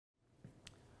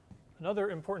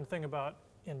another important thing about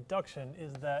induction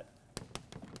is that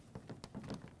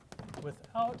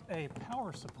without a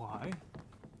power supply,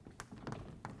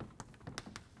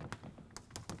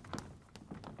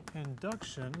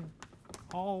 induction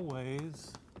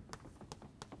always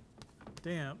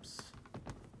damps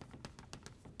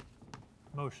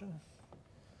motion.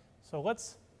 So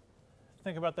let's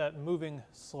think about that moving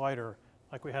slider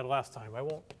like we had last time. I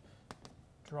won't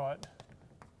draw it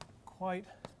quite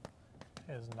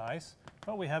as nice,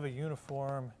 but we have a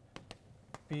uniform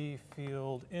B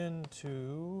field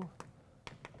into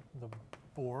the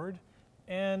board,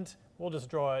 and we'll just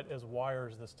draw it as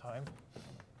wires this time,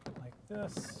 like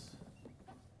this,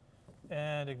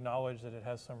 and acknowledge that it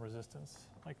has some resistance,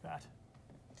 like that.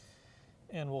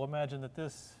 And we'll imagine that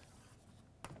this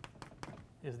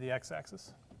is the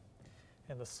x-axis,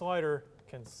 and the slider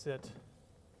can sit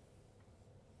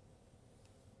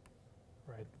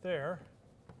right there,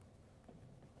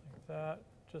 like that,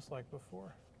 just like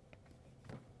before.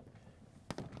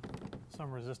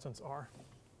 Some resistance R.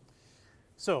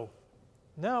 So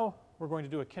now we're going to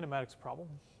do a kinematics problem.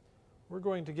 We're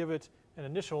going to give it an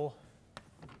initial,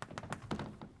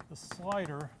 the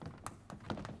slider,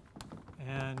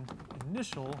 and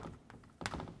initial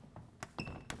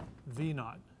V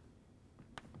naught.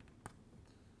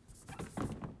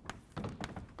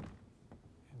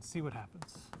 And see what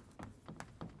happens.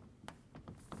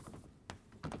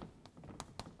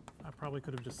 I probably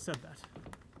could have just said that.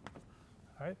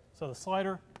 All right, so the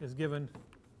slider is given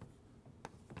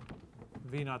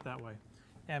V naught that way.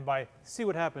 And by see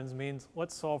what happens means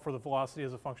let's solve for the velocity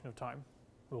as a function of time.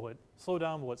 Will it slow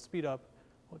down? Will it speed up?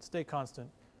 Will it stay constant?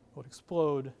 Will it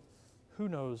explode? Who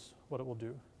knows what it will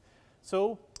do?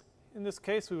 So in this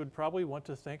case, we would probably want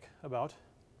to think about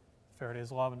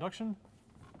Faraday's law of induction.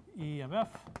 EMF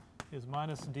is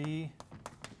minus d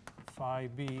phi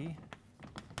b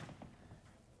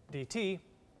dt.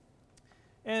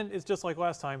 And it's just like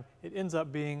last time, it ends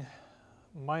up being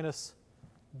minus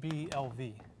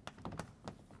BLV.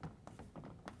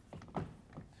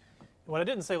 What I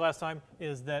didn't say last time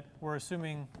is that we're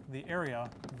assuming the area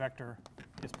vector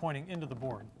is pointing into the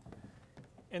board.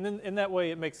 And then in that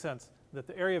way, it makes sense that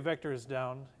the area vector is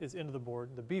down, is into the board,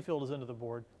 the B field is into the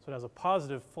board, so it has a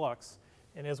positive flux.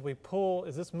 And as we pull,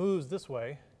 as this moves this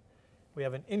way, we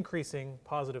have an increasing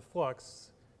positive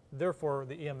flux. Therefore,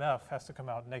 the EMF has to come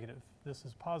out negative. This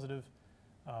is positive.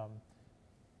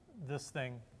 This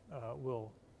thing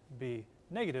will be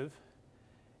negative.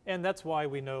 And that's why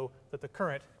we know that the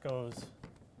current goes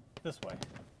this way.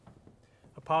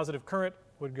 A positive current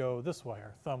would go this way.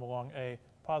 Our thumb along A,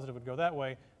 positive would go that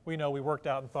way. We know, we worked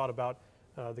out and thought about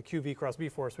the QV cross B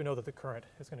force. We know that the current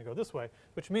is going to go this way,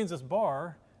 which means this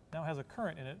bar now has a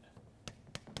current in it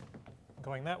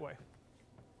going that way.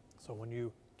 So when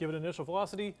you give it initial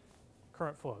velocity,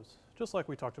 current flows, just like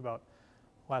we talked about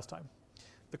last time.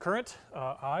 The current,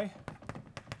 I,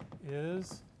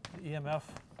 is the EMF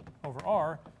over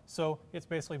R, so it's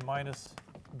basically minus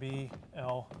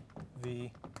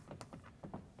BLV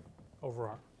over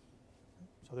R.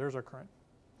 So there's our current.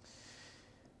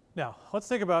 Now, let's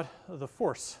think about the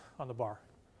force on the bar.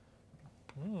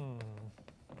 So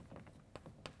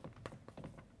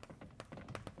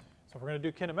if we're going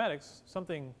to do kinematics,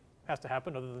 something has to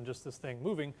happen other than just this thing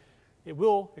moving. It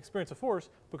will experience a force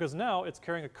because now it's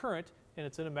carrying a current and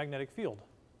it's in a magnetic field.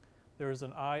 There is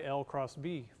an IL cross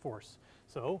B force.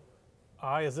 So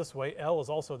I is this way, L is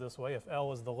also this way. If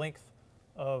L is the length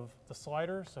of the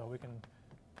slider, so we can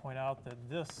point out that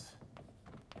this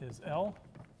is L,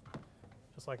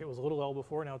 just like it was a little L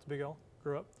before, now it's big L,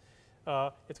 grew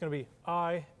up. It's going to be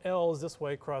I, L is this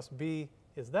way, cross B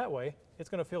is that way. It's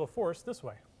going to feel a force this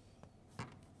way.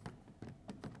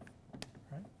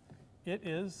 Right? It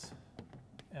is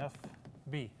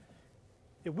FB.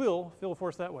 It will feel a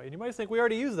force that way. And you might think we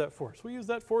already used that force. We used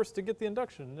that force to get the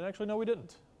induction. And actually, no, we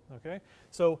didn't. Okay?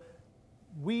 So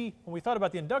when we thought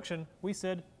about the induction, we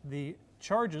said the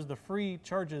charges, the free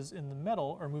charges in the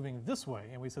metal are moving this way.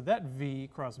 And we said that V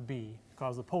cross B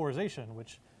caused the polarization,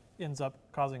 which ends up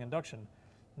causing induction.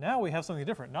 Now we have something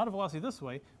different. Not a velocity this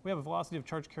way. We have a velocity of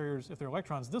charge carriers if they're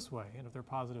electrons this way and if they're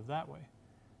positive that way.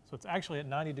 So it's actually at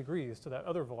 90 degrees to that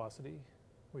other velocity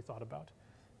we thought about.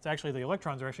 It's actually, the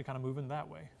electrons are actually kind of moving that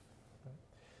way. Right?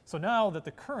 So now that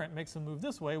the current makes them move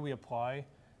this way, we apply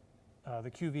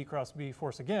the QV cross B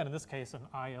force again, in this case an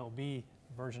ILB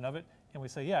version of it, and we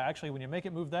say, yeah, actually when you make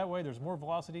it move that way, there's more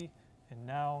velocity, and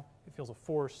now it feels a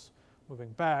force moving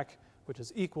back, which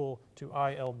is equal to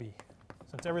ILB.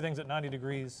 Since everything's at 90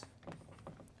 degrees,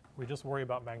 we just worry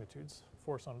about magnitudes.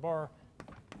 Force on bar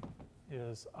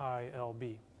is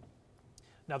ILB.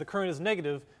 Now the current is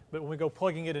negative, but when we go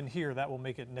plugging it in here, that will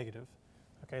make it negative.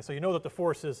 Okay, so you know that the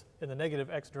force is in the negative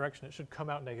x direction. It should come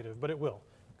out negative, but it will,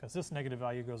 because this negative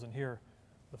value goes in here.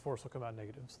 The force will come out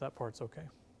negative, so that part's okay.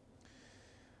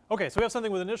 Okay, so we have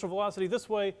something with initial velocity this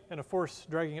way and a force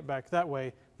dragging it back that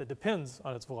way that depends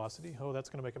on its velocity. Oh, that's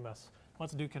going to make a mess.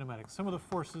 Let's do kinematics. Sum of the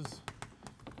forces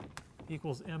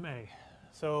equals ma.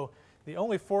 So the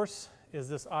only force is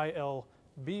this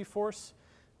ILB force.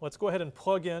 Let's go ahead and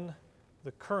plug in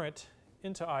the current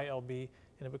into ILB,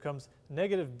 and it becomes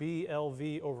negative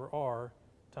BLV over R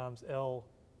times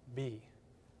LB.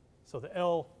 So the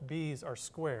LBs are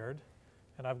squared,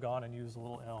 and I've gone and used a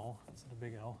little L instead of a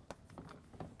big L,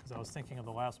 because I was thinking of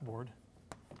the last board.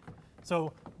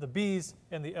 So the B's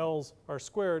and the L's are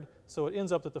squared, so it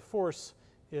ends up that the force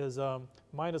is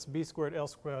minus B squared L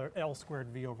squared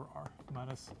V over R,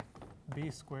 minus B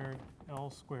squared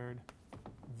L squared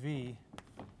V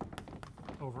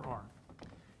over R.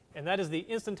 And that is the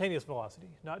instantaneous velocity,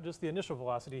 not just the initial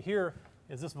velocity. Here,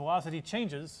 as this velocity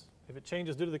changes, if it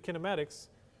changes due to the kinematics,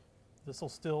 this will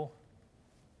still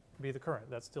be the current.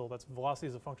 That's velocity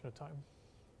as a function of time.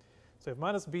 So we have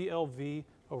minus BLV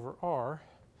over R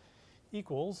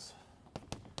equals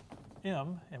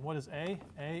M, and what is A?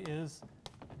 A is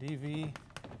dV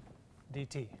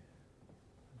dt.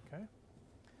 Okay?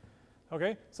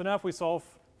 Okay, so now if we solve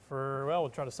for, well, we'll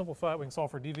try to simplify it. We can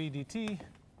solve for dV dt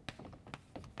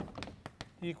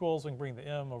equals, we can bring the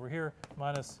M over here,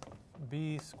 minus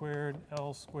B squared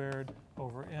L squared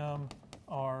over M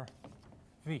R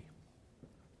V.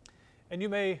 And you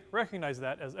may recognize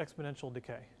that as exponential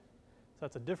decay. So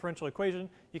that's a differential equation.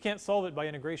 You can't solve it by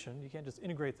integration. You can't just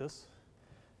integrate this.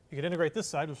 You can integrate this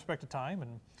side with respect to time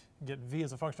and get V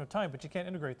as a function of time, but you can't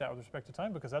integrate that with respect to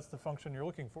time because that's the function you're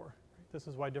looking for. This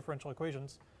is why differential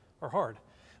equations are hard.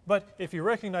 But if you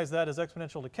recognize that as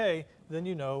exponential decay, then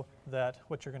you know that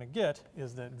what you're going to get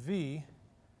is that V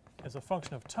as a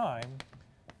function of time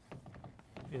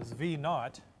is V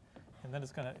naught, and then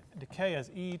it's going to decay as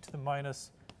e to the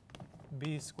minus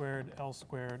B squared L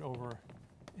squared over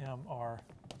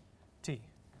MRT.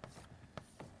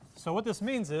 So what this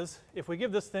means is if we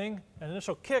give this thing an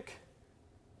initial kick,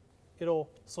 it'll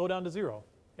slow down to 0.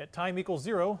 At time equals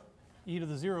 0, e to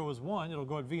the 0 is 1, it'll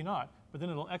go at V naught, but then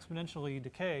it'll exponentially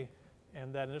decay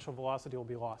and that initial velocity will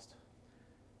be lost.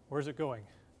 Where's it going?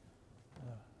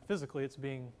 Physically, it's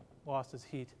being lost as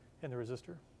heat in the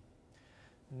resistor.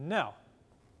 Now,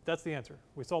 that's the answer.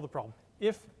 We solved the problem.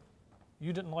 If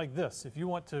you didn't like this, if you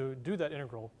want to do that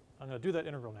integral, I'm going to do that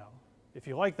integral now. If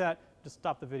you like that, just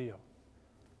stop the video.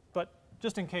 But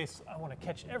just in case, I want to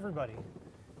catch everybody,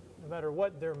 no matter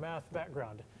what their math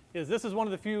background is. This is one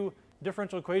of the few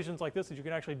differential equations like this that you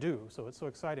can actually do. So it's so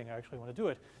exciting, I actually want to do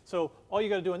it. So all you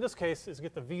got to do in this case is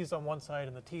get the v's on one side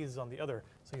and the t's on the other.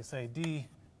 So you say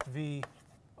dv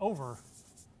over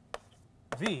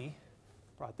v,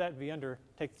 brought that v under,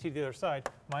 take the t to the other side,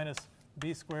 minus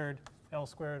b squared L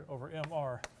squared over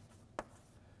mr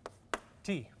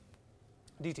t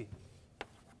dt.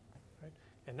 Right?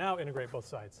 And now integrate both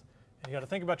sides. And you got to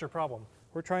think about your problem.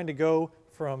 We're trying to go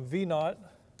from v naught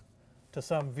to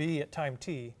some v at time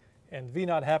t, and v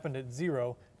naught happened at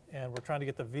 0, and we're trying to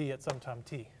get the v at some time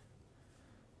t.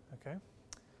 Okay?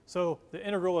 So the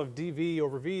integral of dv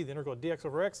over v, the integral of dx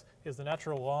over x, is the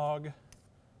natural log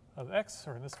of x,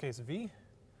 or in this case v,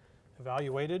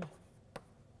 evaluated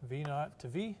v naught to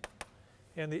v.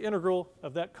 And the integral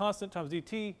of that constant times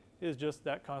dt is just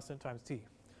that constant times t,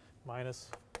 minus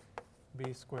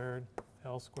b squared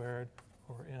L squared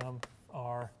over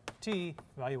mrt,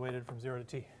 evaluated from 0 to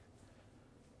t.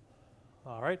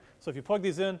 All right, so if you plug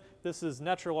these in, this is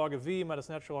natural log of v minus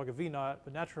natural log of v naught,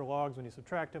 but natural logs, when you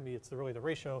subtract them, it's really the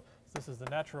ratio. So this is the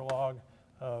natural log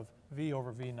of v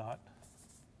over v naught.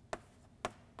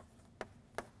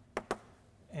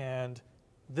 And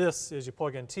this is you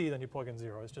plug in t, then you plug in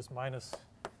 0. It's just minus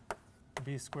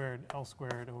b squared L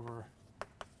squared over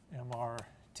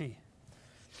mrt.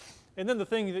 And then the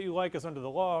thing that you like is under the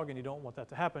log, and you don't want that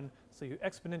to happen, so you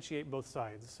exponentiate both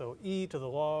sides. So e to the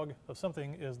log of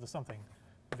something is the something.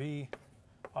 V,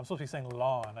 I'm supposed to be saying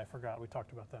ln, I forgot, we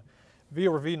talked about that. V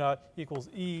over v naught equals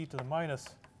e to the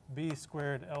minus b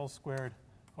squared L squared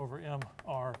over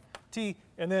mrt,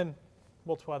 and then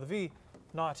multiply the v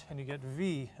naught, and you get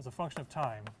v as a function of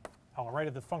time. I'll write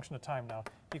it the function of time now,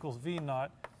 equals v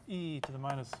naught e to the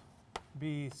minus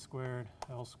b squared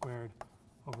L squared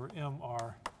over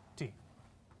mrt.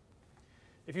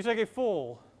 If you take a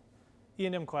full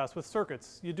E&M class with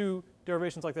circuits, you do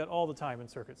derivations like that all the time in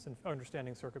circuits and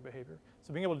understanding circuit behavior.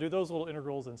 So being able to do those little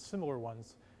integrals and similar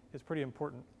ones is pretty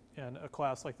important in a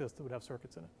class like this that would have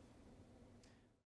circuits in it.